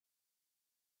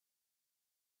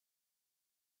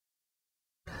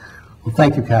Well,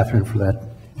 thank you, Catherine, for that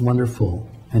wonderful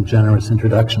and generous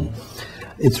introduction.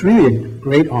 It's really a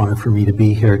great honor for me to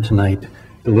be here tonight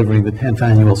delivering the 10th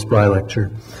Annual Spry Lecture.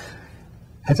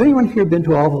 Has anyone here been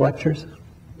to all the lectures?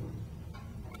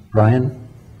 Brian?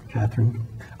 Catherine?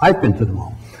 I've been to them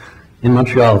all. In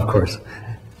Montreal, of course.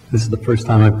 This is the first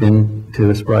time I've been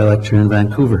to a Spry lecture in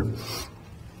Vancouver.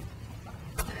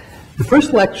 The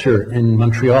first lecture in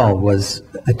Montreal was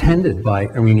attended by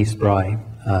Irene Spry,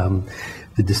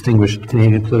 the distinguished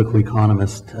Canadian political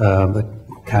economist that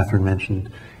Catherine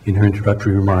mentioned in her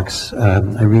introductory remarks.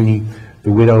 Irene,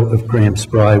 the widow of Graham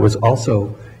Spry, was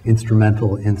also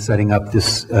instrumental in setting up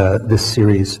this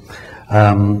series.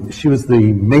 She was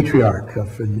the matriarch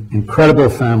of an incredible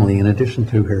family in addition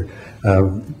to her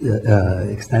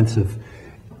extensive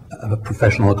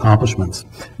professional accomplishments.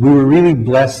 We were really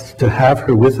blessed to have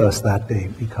her with us that day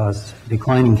because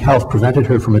declining health prevented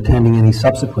her from attending any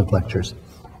subsequent lectures.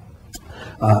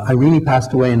 Irene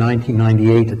passed away in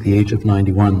 1998 at the age of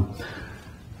 91.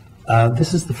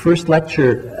 This is the first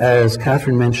lecture, as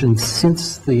Catherine mentioned,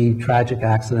 since the tragic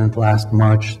accident last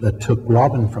March that took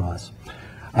Robin from us.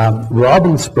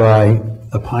 Robin Spry,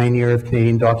 a pioneer of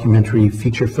Canadian documentary,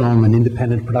 feature film, and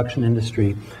independent production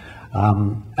industry,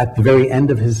 at the very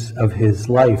end of his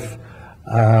life,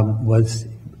 was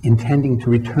intending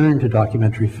to return to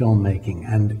documentary filmmaking,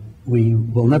 and we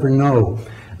will never know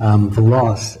the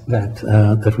loss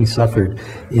that we suffered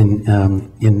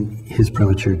in his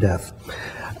premature death.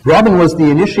 Robin was the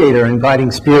initiator and guiding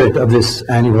spirit of this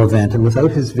annual event, and without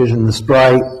his vision, the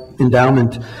Spry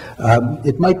endowment,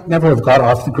 it might never have got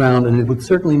off the ground, and it would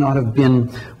certainly not have been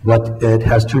what it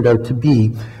has turned out to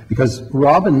be, because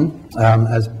Robin,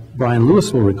 as Brian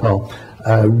Lewis will recall,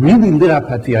 really lit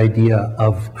up at the idea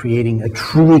of creating a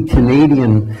truly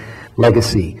Canadian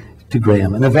legacy to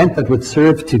Graham, an event that would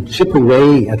serve to chip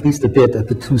away at least a bit at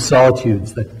the two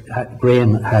solitudes that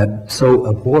Graham had so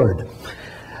abhorred.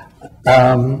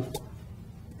 Irene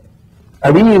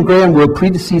and Graham were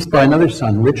predeceased by another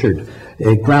son, Richard,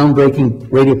 a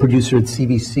groundbreaking radio producer at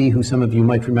CBC, who some of you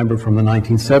might remember from the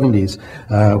 1970s,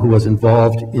 who was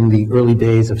involved in the early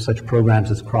days of such programs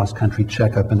as Cross Country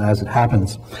Checkup and As It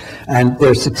Happens. And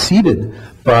they're succeeded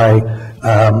by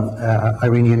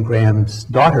Irene and Graham's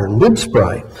daughter, Lib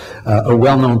Spry, a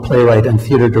well-known playwright and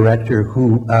theater director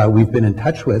who we've been in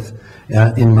touch with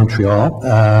in Montreal,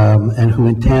 and who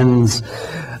intends,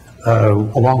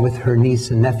 along with her niece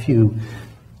and nephew,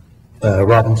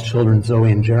 Robin's children,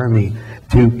 Zoe and Jeremy,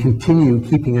 to continue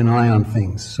keeping an eye on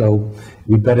things. So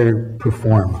we better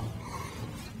perform.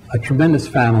 A tremendous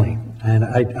family, and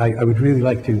I would really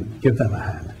like to give them a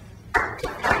hand.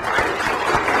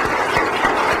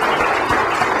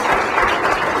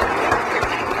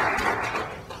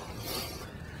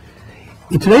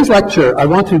 In today's lecture, I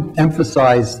want to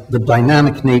emphasize the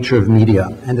dynamic nature of media,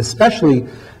 and especially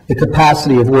the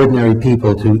capacity of ordinary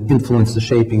people to influence the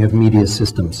shaping of media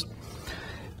systems.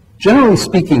 Generally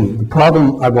speaking, the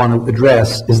problem I want to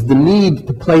address is the need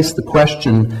to place the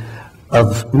question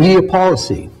of media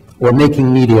policy, or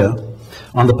making media,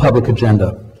 on the public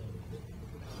agenda.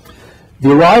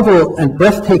 The arrival and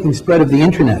breathtaking spread of the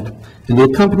internet and the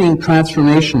accompanying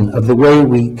transformation of the way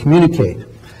we communicate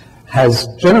has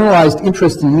generalized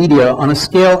interest in media on a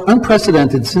scale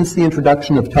unprecedented since the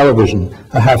introduction of television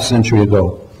a half-century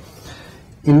ago.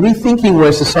 In rethinking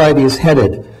where society is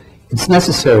headed, it's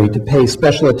necessary to pay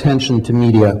special attention to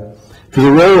media, to the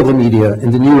role of the media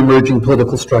in the new emerging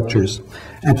political structures,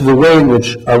 and to the way in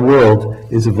which our world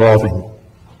is evolving.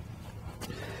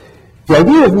 The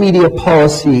idea of media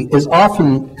policy is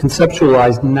often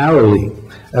conceptualized narrowly,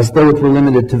 as though it were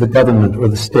limited to the government or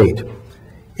the state.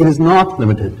 It is not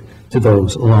limited to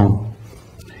those alone.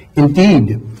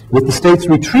 Indeed, with the state's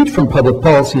retreat from public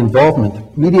policy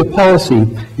involvement, media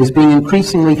policy is being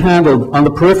increasingly handled on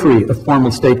the periphery of formal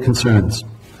state concerns.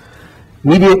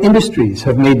 Media industries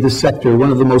have made this sector one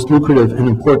of the most lucrative and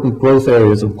important growth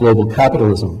areas of global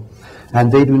capitalism, and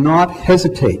they do not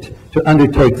hesitate to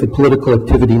undertake the political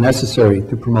activity necessary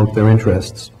to promote their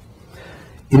interests.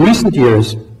 In recent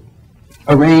years,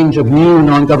 a range of new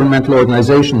non-governmental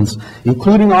organizations,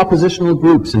 including oppositional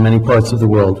groups in many parts of the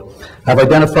world, have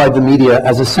identified the media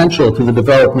as essential to the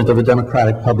development of a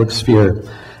democratic public sphere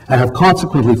and have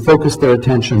consequently focused their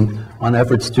attention on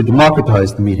efforts to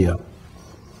democratize the media.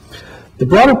 The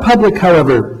broader public,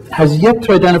 however, has yet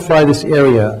to identify this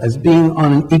area as being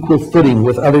on an equal footing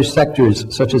with other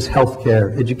sectors such as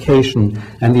healthcare, education,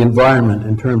 and the environment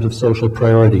in terms of social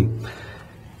priority.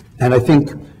 And I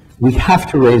think we have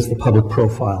to raise the public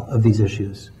profile of these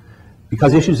issues,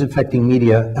 because issues affecting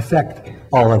media affect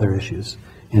all other issues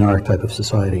in our type of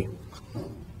society.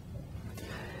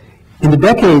 In the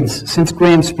decades since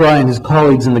Graham Spry and his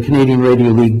colleagues in the Canadian Radio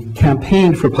League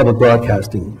campaigned for public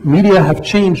broadcasting, media have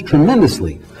changed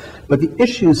tremendously, but the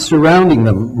issues surrounding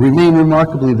them remain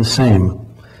remarkably the same.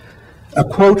 A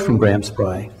quote from Graham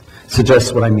Spry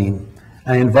suggests what I mean.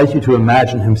 I invite you to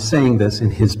imagine him saying this in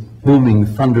his booming,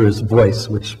 thunderous voice,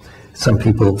 which some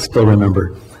people still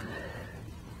remember.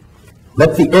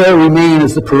 Let the air remain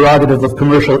as the prerogative of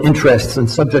commercial interests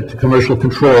and subject to commercial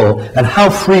control, and how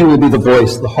free will be the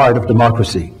voice, the heart of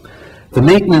democracy. The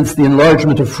maintenance, the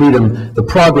enlargement of freedom, the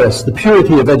progress, the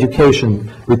purity of education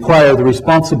require the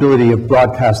responsibility of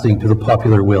broadcasting to the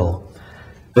popular will.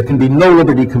 There can be no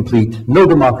liberty complete, no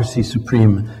democracy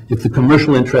supreme, if the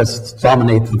commercial interests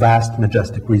dominate the vast,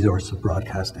 majestic resource of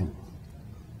broadcasting.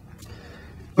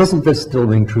 Doesn't this still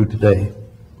ring true today?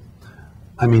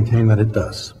 I maintain that it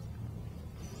does.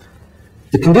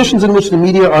 The conditions in which the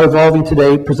media are evolving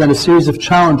today present a series of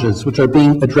challenges which are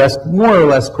being addressed more or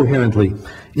less coherently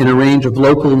in a range of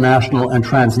local, national, and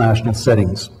transnational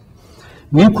settings.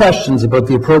 New questions about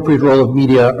the appropriate role of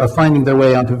media are finding their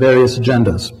way onto various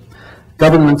agendas.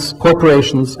 Governments,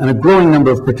 corporations, and a growing number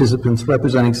of participants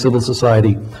representing civil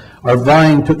society are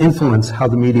vying to influence how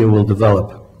the media will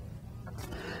develop.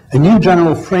 A new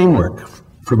general framework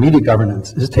for media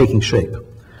governance is taking shape.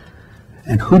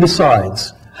 And who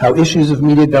decides how issues of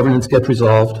media governance get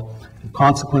resolved, and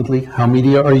consequently how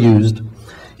media are used,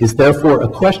 is therefore a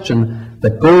question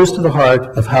that goes to the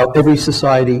heart of how every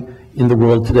society in the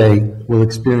world today will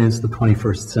experience the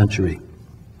 21st century.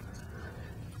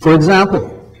 For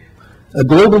example, a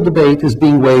global debate is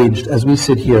being waged as we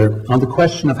sit here on the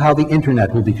question of how the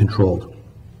internet will be controlled.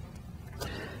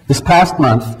 This past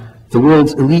month, the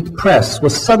world's elite press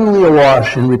was suddenly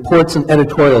awash in reports and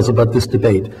editorials about this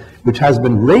debate, which has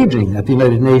been raging at the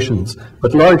United Nations,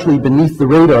 but largely beneath the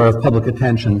radar of public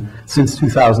attention since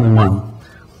 2001.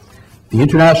 The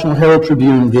International Herald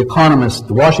Tribune, The Economist,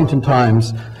 The Washington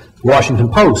Times, The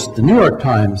Washington Post, The New York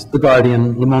Times, The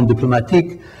Guardian, Le Monde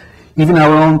Diplomatique, even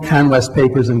our own CanWest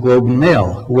papers and Globe and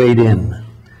Mail weighed in.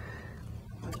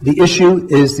 The issue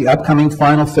is the upcoming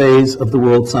final phase of the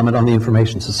World Summit on the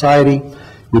Information Society,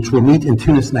 which will meet in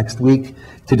Tunis next week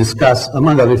to discuss,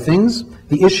 among other things,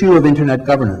 the issue of internet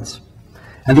governance.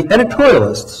 And the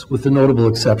editorialists, with the notable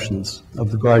exceptions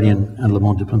of The Guardian and Le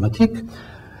Monde Diplomatique,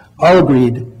 all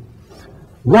agreed,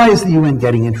 why is the UN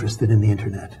getting interested in the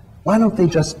internet? Why don't they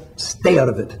just stay out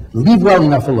of it, leave well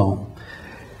enough alone?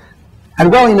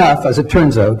 And well enough, as it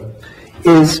turns out,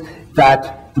 is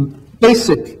that the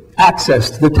basic access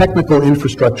to the technical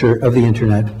infrastructure of the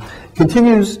internet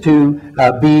continues to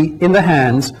be in the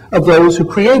hands of those who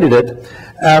created it,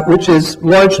 which is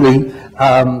largely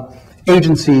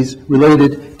agencies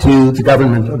related to the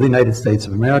government of the United States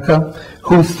of America,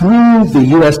 who through the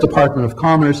U.S. Department of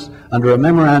Commerce, under a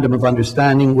memorandum of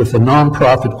understanding with a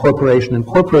nonprofit corporation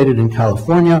incorporated in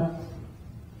California,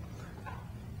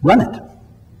 run it.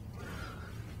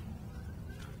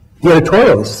 The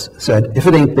editorialists said, if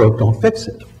it ain't broke, don't fix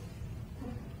it.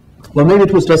 Well, maybe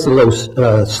it was just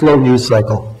a slow news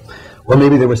cycle, or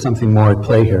maybe there was something more at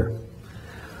play here.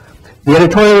 The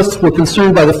editorialists were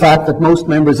concerned by the fact that most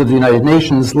members of the United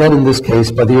Nations, led in this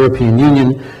case by the European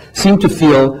Union, seemed to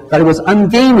feel that it was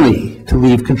ungainly to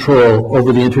leave control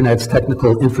over the Internet's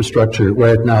technical infrastructure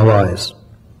where it now lies.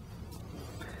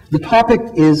 The topic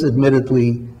is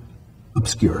admittedly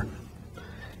obscure.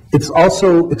 It's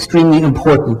also extremely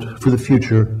important for the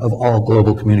future of all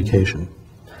global communication.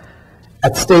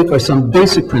 At stake are some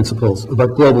basic principles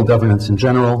about global governance in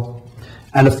general,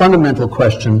 and a fundamental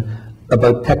question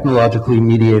about technologically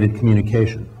mediated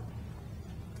communication.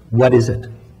 What is it?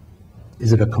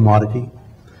 Is it a commodity?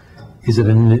 Is it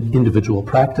an individual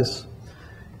practice?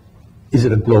 Is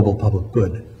it a global public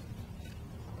good?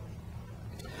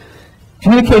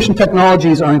 Communication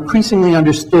technologies are increasingly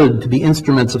understood to be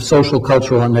instruments of social,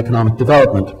 cultural, and economic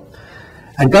development,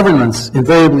 and governments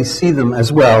invariably see them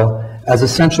as well as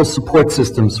essential support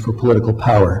systems for political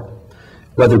power,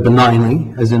 whether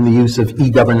benignly, as in the use of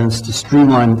e-governance to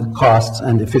streamline the costs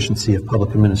and efficiency of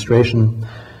public administration,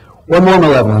 or more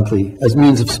malevolently, as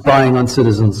means of spying on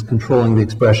citizens, controlling the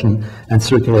expression and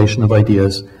circulation of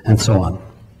ideas, and so on.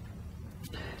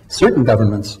 Certain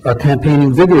governments are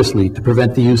campaigning vigorously to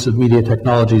prevent the use of media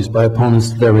technologies by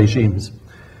opponents to their regimes.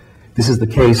 This is the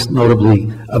case,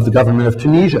 notably, of the government of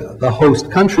Tunisia, the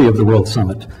host country of the World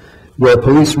Summit, where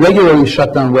police regularly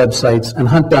shut down websites and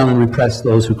hunt down and repress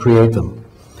those who create them.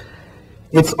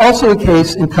 It's also the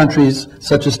case in countries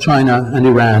such as China and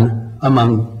Iran,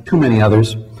 among too many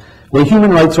others, where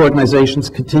human rights organizations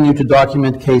continue to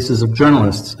document cases of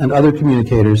journalists and other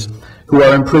communicators who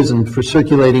are imprisoned for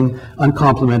circulating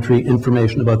uncomplimentary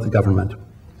information about the government.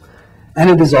 And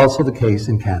it is also the case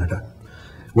in Canada,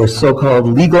 where so-called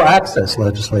legal access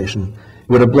legislation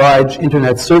would oblige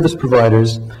internet service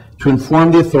providers to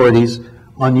inform the authorities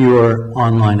on your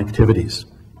online activities.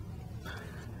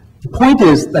 The point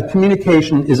is that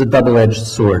communication is a double-edged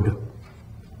sword.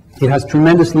 It has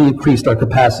tremendously increased our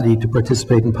capacity to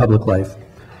participate in public life,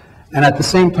 and at the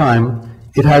same time,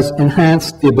 it has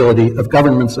enhanced the ability of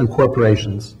governments and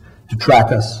corporations to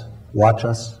track us, watch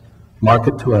us,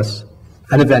 market to us,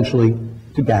 and eventually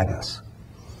to gag us.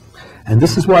 And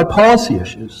this is why policy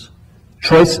issues,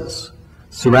 choices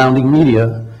surrounding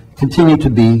media continue to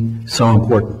be so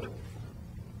important.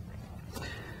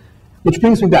 Which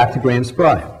brings me back to Graham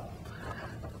Spry.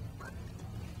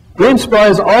 Graham Spry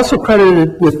is also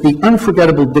credited with the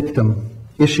unforgettable dictum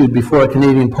issued before a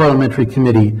Canadian parliamentary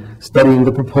committee studying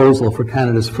the proposal for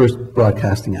Canada's first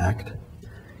Broadcasting Act.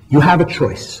 You have a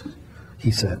choice,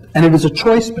 he said, and it is a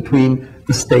choice between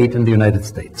the state and the United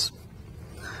States.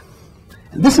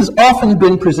 This has often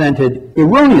been presented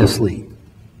erroneously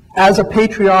as a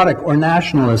patriotic or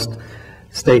nationalist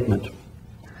statement,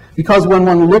 because when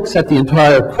one looks at the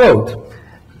entire quote,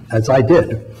 as I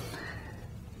did,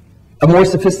 a more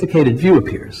sophisticated view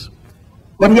appears.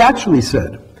 What he actually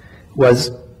said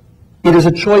was, it is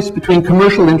a choice between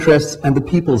commercial interests and the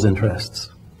people's interests.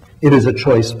 It is a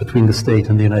choice between the state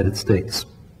and the United States.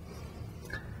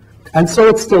 And so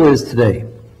it still is today.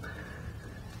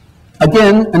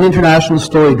 Again, an international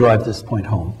story drives this point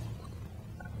home.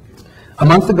 A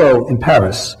month ago in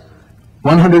Paris,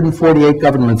 148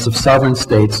 governments of sovereign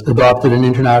states adopted an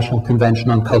international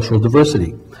convention on cultural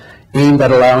diversity, aimed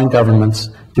at allowing governments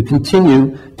to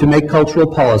continue to make cultural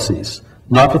policies,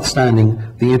 notwithstanding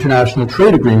the international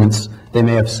trade agreements they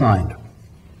may have signed.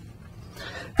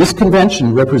 This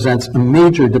convention represents a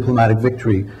major diplomatic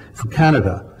victory for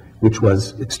Canada, which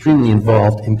was extremely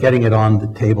involved in getting it on the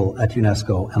table at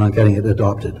UNESCO and on getting it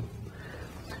adopted.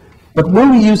 But will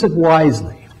we use it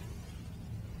wisely?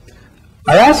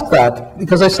 I ask that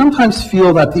because I sometimes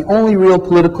feel that the only real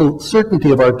political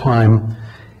certainty of our time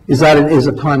is that it is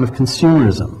a time of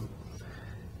consumerism,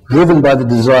 driven by the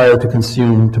desire to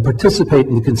consume, to participate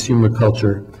in the consumer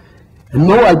culture, and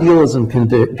no idealism can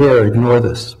dare ignore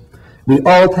this. We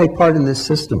all take part in this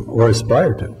system, or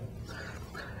aspire to.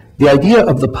 The idea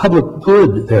of the public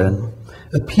good, then,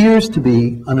 appears to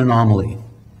be an anomaly,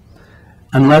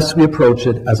 unless we approach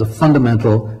it as a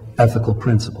fundamental ethical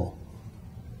principle.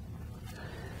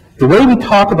 The way we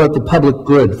talk about the public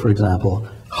good, for example,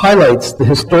 highlights the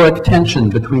historic tension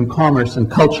between commerce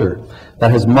and culture that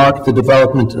has marked the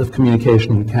development of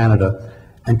communication in Canada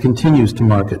and continues to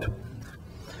mark it.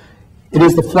 It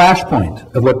is the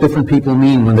flashpoint of what different people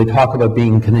mean when they talk about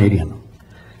being Canadian.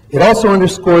 It also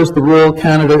underscores the role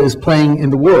Canada is playing in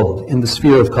the world in the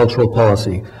sphere of cultural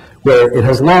policy, where it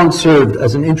has long served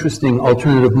as an interesting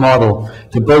alternative model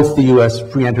to both the US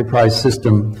free enterprise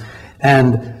system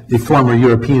and the former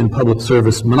European public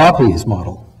service monopolies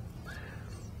model.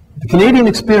 The Canadian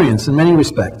experience, in many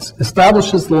respects,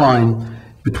 establishes the line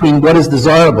between what is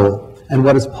desirable and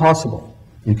what is possible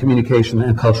in communication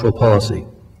and cultural policy.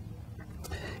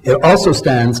 It also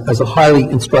stands as a highly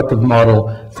instructive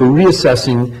model for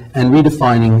reassessing and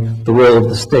redefining the role of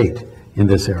the state in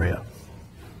this area.